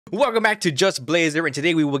Welcome back to Just Blazor, and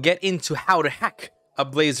today we will get into how to hack a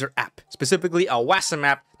Blazor app, specifically a WASM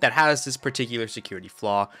app that has this particular security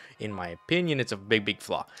flaw. In my opinion, it's a big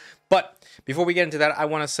flaw. But before we get into that, I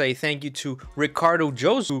want to say thank you to Ricardo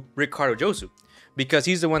Josue, because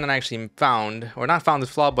he's the one that actually found, or not found this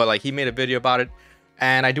flaw, but like he made a video about it.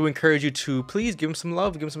 And I do encourage you to please give him some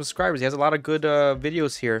love, give him some subscribers. He has a lot of good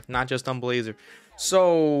videos here, not just on Blazor.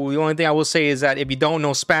 So the only thing I will say is that if you don't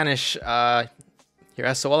know Spanish,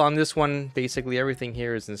 your SOL on this one, basically everything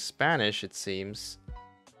here is in Spanish, it seems.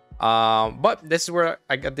 But this is where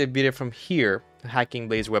I got the video from here, hacking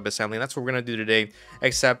Blazor WebAssembly. And that's what we're going to do today,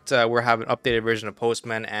 except we're having an updated version of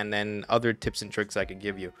Postman and then other tips and tricks I could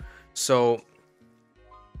give you. So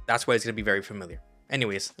that's why it's going to be very familiar.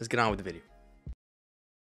 Anyways, let's get on with the video.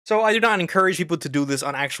 So I do not encourage people to do this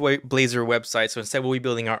on actual Blazor websites. So instead we'll be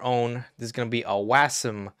building our own. This is going to be a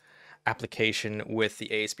WASM application with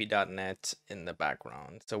the ASP.NET in the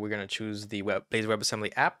background. So we're going to choose the Blazor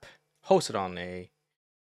WebAssembly app, host it on a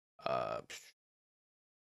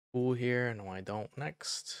tool here. No, I don't.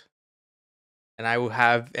 Next. And I will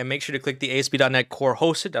have, and make sure to click the ASP.NET core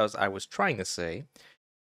hosted, as I was trying to say,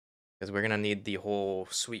 because we're going to need the whole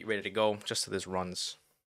suite ready to go just so this runs.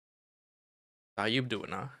 How you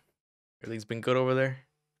doing, huh? Everything's been good over there,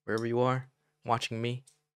 wherever you are, watching me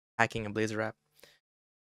hacking a Blazor app.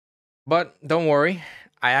 But don't worry,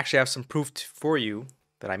 I actually have some proof for you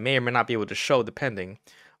that I may or may not be able to show, depending,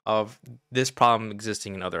 of this problem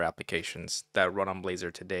existing in other applications that run on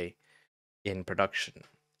Blazor today in production.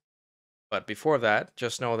 But before that,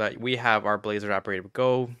 just know that we have our Blazor app ready to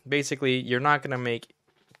go. Basically, you're not going to make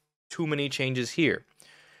too many changes here.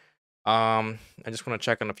 I just want to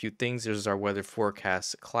check on a few things. This is our weather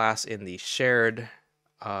forecast class in the shared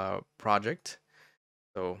project.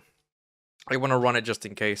 So I want to run it just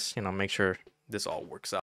in case, make sure this all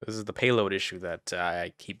works out. This is the payload issue that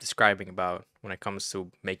I keep describing about when it comes to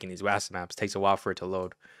making these WASM maps. It takes a while for it to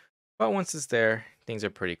load. But once it's there, things are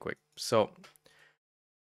pretty quick. So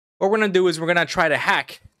what we're going to do is we're going to try to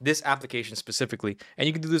hack this application specifically. And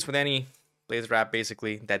you can do this with any Blazor app,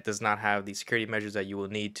 basically, that does not have the security measures that you will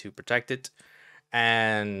need to protect it.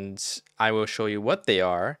 And I will show you what they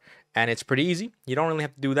are. And it's pretty easy. You don't really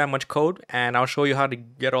have to do that much code. And I'll show you how to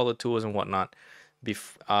get all the tools and whatnot.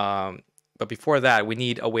 But before that, we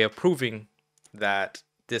need a way of proving that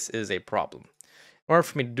this is a problem. In order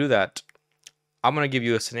for me to do that, I'm going to give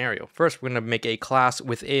you a scenario. First, we're going to make a class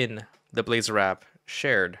within the Blazor app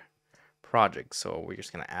shared project. So we're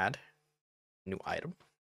just going to add new item.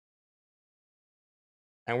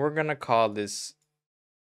 And we're going to call this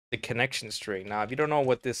the connection string. Now, if you don't know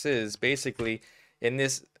what this is, basically in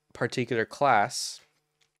this particular class,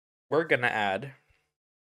 we're going to add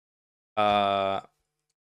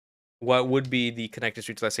what would be the connection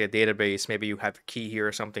string to, let's say, a database. Maybe you have a key here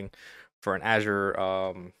or something for an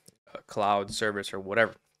Azure cloud service or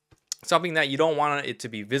whatever. Something that you don't want it to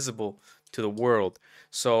be visible to the world.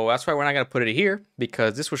 So that's why we're not going to put it here,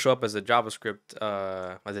 because this will show up as a JavaScript,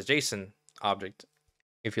 as a JSON object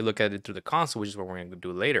if you look at it through the console, which is what we're going to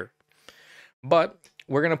do later. But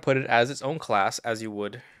we're going to put it as its own class, as you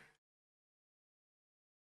would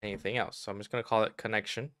anything else. So I'm just going to call it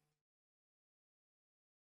connection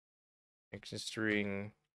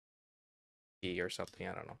string key or something.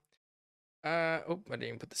 I don't know. Oh, I didn't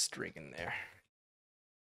even put the string in there.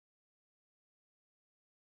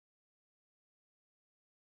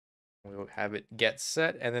 We'll have it get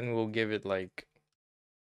set, and then we'll give it like,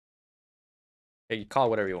 you call it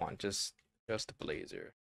whatever you want, just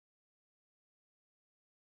Blazor.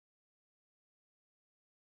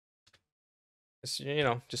 It's,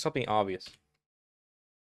 just something obvious.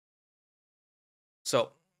 So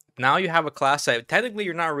now you have a class that technically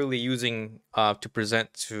you're not really using to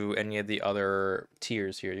present to any of the other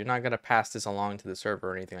tiers here. You're not going to pass this along to the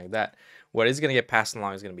server or anything like that. What is going to get passed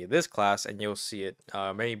along is going to be this class, and you'll see it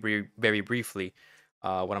very briefly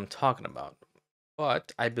what I'm talking about.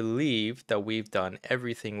 But I believe that we've done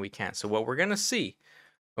everything we can. So what we're going to see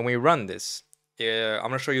when we run this, I'm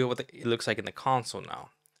going to show you what it looks like in the console now.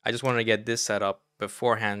 I just wanted to get this set up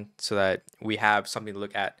beforehand so that we have something to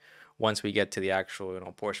look at once we get to the actual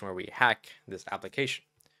portion where we hack this application.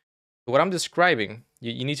 So what I'm describing,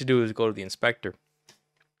 you need to do is go to the inspector.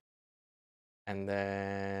 And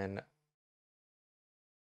then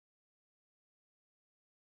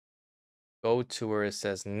go to where it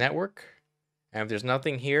says network. And if there's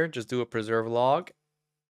nothing here, just do a preserve log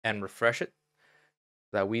and refresh it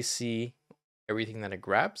so that we see everything that it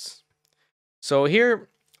grabs. So here,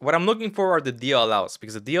 what I'm looking for are the DLLs,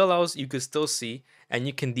 because the DLLs you can still see, and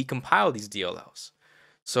you can decompile these DLLs.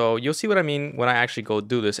 So you'll see what I mean when I actually go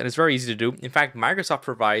do this, and it's very easy to do. In fact, Microsoft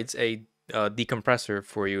provides a decompressor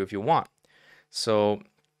for you if you want. So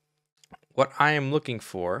what I am looking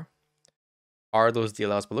for are those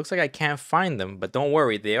DLLs, but looks like I can't find them. But don't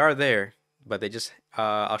worry, they are there. But they just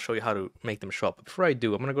I'll show you how to make them show up. But before I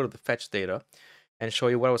do, I'm gonna go to the fetch data and show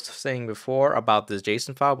you what I was saying before about this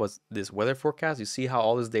JSON file was this weather forecast. You see how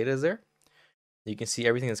all this data is there? You can see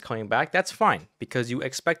everything that's coming back. That's fine because you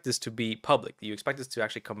expect this to be public. You expect this to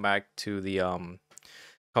actually come back to the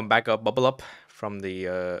come back up, bubble up from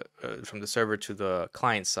the server to the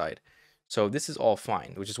client side. So this is all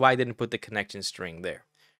fine, which is why I didn't put the connection string there.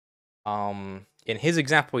 In his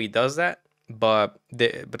example, he does that, but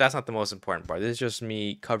that's not the most important part. This is just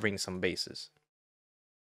me covering some bases.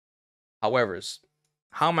 However,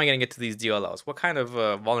 how am I going to get to these DLLs? What kind of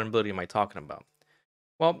vulnerability am I talking about?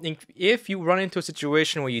 Well, if you run into a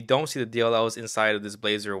situation where you don't see the DLLs inside of this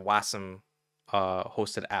Blazor WASM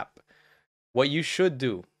hosted app, what you should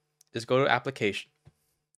do is go to application,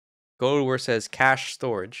 go to where it says cache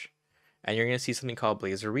storage, and you're going to see something called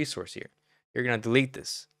Blazor resource here. You're going to delete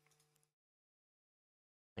this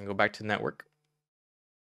and go back to network.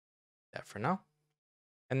 That for now,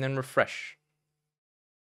 and then refresh.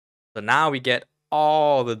 So now we get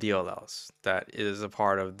all the DLLs that is a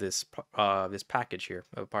part of this this package here,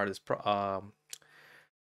 a part of this part of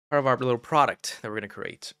our little product that we're going to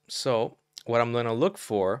create. So what I'm going to look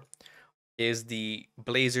for is the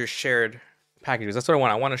Blazor shared packages. That's what I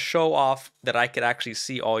want. I want to show off that I could actually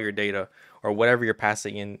see all your data or whatever you're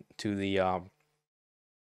passing into the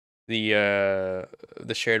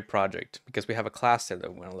shared project, because we have a class there that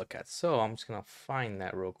we're going to look at. So I'm just going to find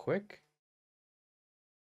that real quick.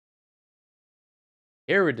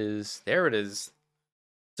 Here it is. There it is.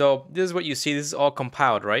 So this is what you see. This is all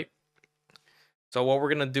compiled, right? So what we're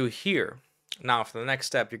going to do here, now for the next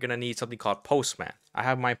step, you're going to need something called Postman. I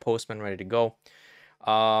have my Postman ready to go.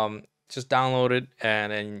 Just download it,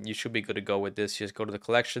 and then you should be good to go with this. Just go to the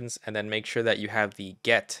collections, and then make sure that you have the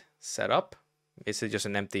get set up. Basically just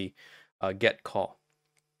an empty get call.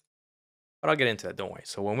 But I'll get into that, don't worry.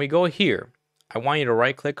 So when we go here, I want you to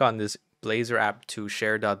right click on this Blazor app to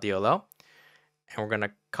share.dll, and we're going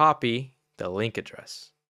to copy the link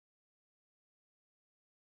address.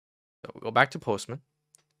 So we go back to Postman.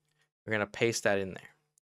 We're going to paste that in there.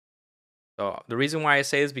 So the reason why I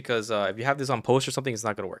say is because if you have this on post or something, it's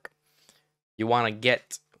not going to work. You want to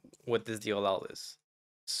get what this DLL is.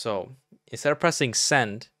 So instead of pressing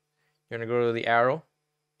send, you're going to go to the arrow,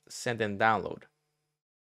 send and download.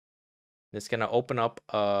 It's going to open up,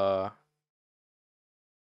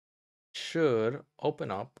 should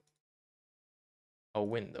open up a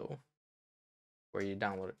window where you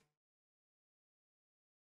download it.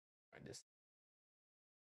 I just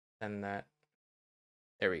send that.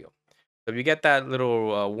 There we go. So if you get that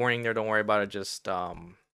little warning there, don't worry about it. Just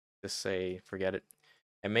say forget it,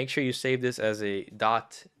 and make sure you save this as a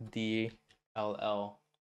 .dll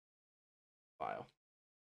file.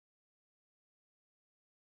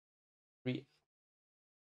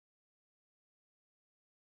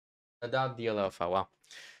 A .dll file. Wow.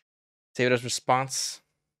 Save it as response,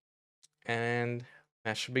 and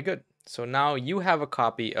that should be good. So now you have a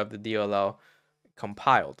copy of the DLL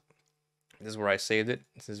compiled. This is where I saved it.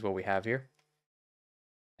 This is what we have here.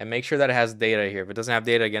 And make sure that it has data here. If it doesn't have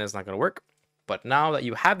data, again, it's not going to work. But now that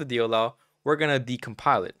you have the DLL, we're going to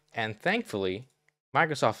decompile it. And thankfully,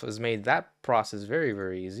 Microsoft has made that process very,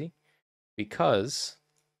 very easy, because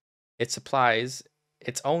it supplies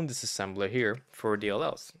its own disassembler here for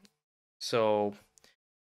DLLs. So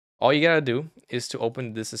all you got to do is to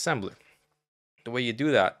open the disassembler. The way you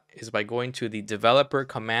do that is by going to the developer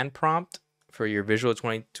command prompt for your Visual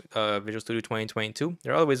Studio 2022.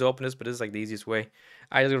 There are other ways to open this, but this is like the easiest way.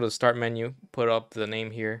 I just go to the start menu, put up the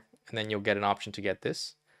name here, and then you'll get an option to get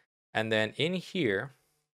this. And then in here,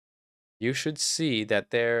 you should see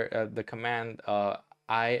that there the command ILDASM.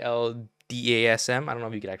 I don't know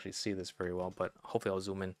if you can actually see this very well, but hopefully I'll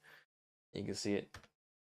zoom in. You can see it.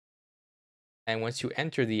 And once you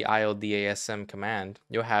enter the ILDASM command,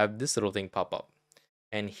 you'll have this little thing pop up.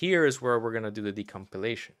 And here is where we're going to do the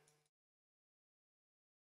decompilation.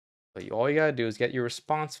 So all you got to do is get your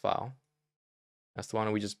response file. That's the one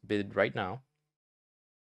we just did right now.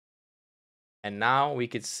 And now we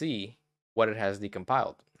could see what it has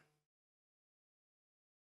decompiled.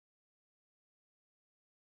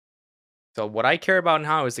 So what I care about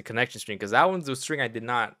now is the connection string, because that one's the string I did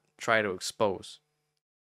not try to expose.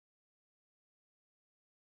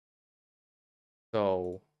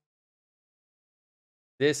 So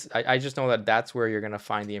this, I just know that that's where you're going to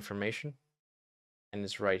find the information. And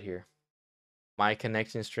it's right here. My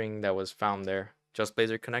connection string that was found there. just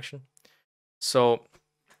Blazor connection. So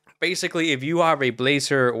basically, if you have a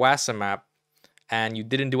Blazor WASM app and you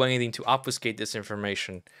didn't do anything to obfuscate this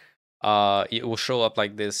information, it will show up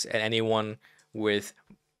like this, and anyone with,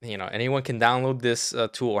 anyone can download this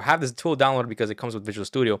tool or have this tool downloaded because it comes with Visual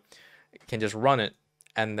Studio, can just run it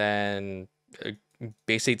and then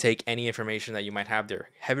basically take any information that you might have there.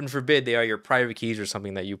 Heaven forbid they are your private keys or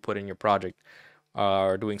something that you put in your project,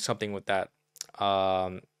 or doing something with that,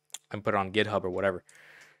 and put it on GitHub or whatever.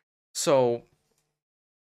 So,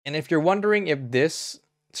 and if you're wondering if this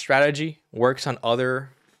strategy works on other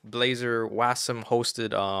Blazor WASM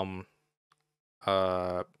hosted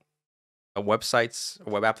websites,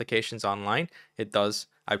 web applications online, it does.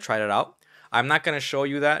 I've tried it out. I'm not going to show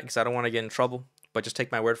you that because I don't want to get in trouble, but just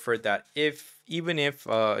take my word for it that even if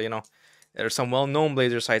there's some well-known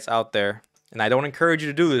Blazor sites out there, and I don't encourage you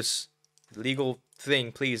to do this legal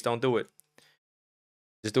thing, please don't do it.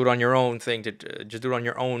 Just do it on your own thing. Just do it on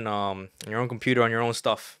your own computer, on your own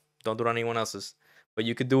stuff. Don't do it on anyone else's. But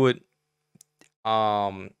you could do it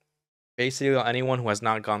basically on anyone who has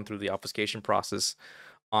not gone through the obfuscation process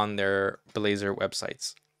on their Blazor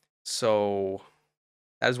websites. So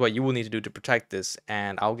that is what you will need to do to protect this,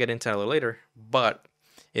 and I'll get into that a little later. But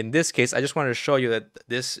in this case, I just wanted to show you that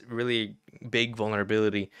this really big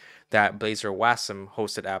vulnerability that Blazor WASM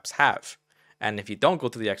hosted apps have. And if you don't go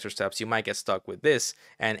through the extra steps, you might get stuck with this.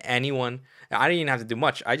 And anyone, I didn't even have to do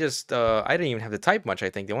much. I didn't even have to type much.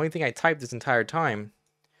 I think the only thing I typed this entire time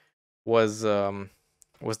was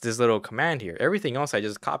this little command here. Everything else I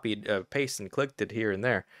just copied, pasted, and clicked it here and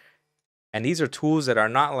there. And these are tools that are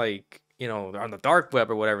not like, on the dark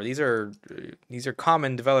web or whatever. These are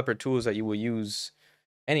common developer tools that you will use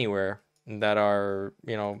anywhere that are,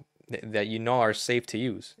 that are safe to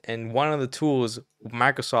use. And one of the tools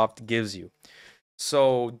Microsoft gives you.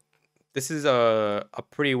 So this is a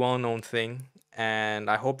pretty well-known thing, and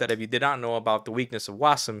I hope that if you did not know about the weakness of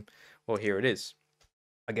WASM, well, here it is.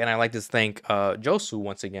 Again, I'd like to thank Josue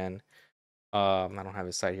once again. I don't have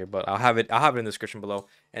his site here, but I'll have it in the description below.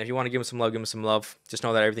 And if you want to give him some love, give him some love. Just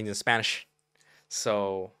know that everything's in Spanish.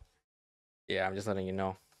 So yeah, I'm just letting you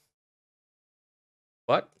know.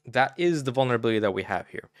 But that is the vulnerability that we have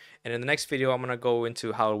here. And in the next video, I'm going to go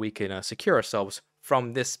into how we can secure ourselves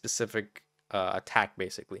from this specific attack,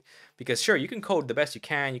 basically. Because sure, you can code the best you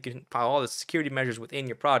can file all the security measures within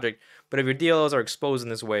your project, but if your DLLs are exposed in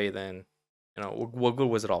this way, then what good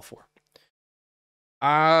was it all for?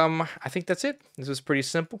 I think that's it. This was pretty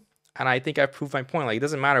simple, and I think I proved my point. Like, it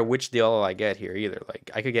doesn't matter which DLL I get here either.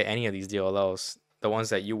 Like, I could get any of these DLLs, the ones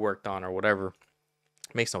that you worked on or whatever.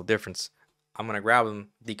 It makes no difference. I'm gonna grab them,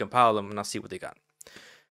 decompile them, and I'll see what they got.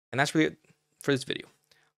 And that's really it for this video.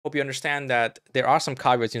 Hope you understand that there are some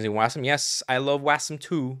caveats using WASM. Yes, I love WASM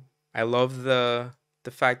too. I love the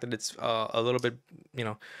fact that it's a little bit,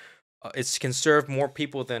 it can serve more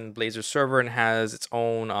people than Blazor Server and has its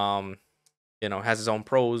own has its own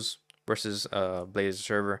pros versus Blazor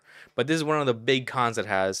Server. But this is one of the big cons it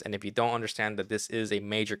has, and if you don't understand that this is a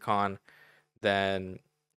major con, then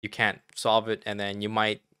you can't solve it, and then you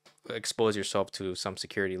might expose yourself to some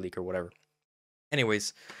security leak or whatever.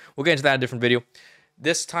 Anyways, we'll get into that in a different video.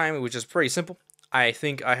 This time it was just pretty simple. I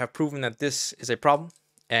think I have proven that this is a problem,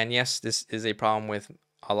 and yes, this is a problem with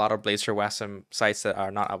a lot of Blazor WASM sites that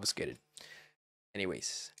are not obfuscated.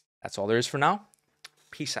 Anyways, that's all there is for now.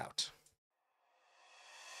 Peace out.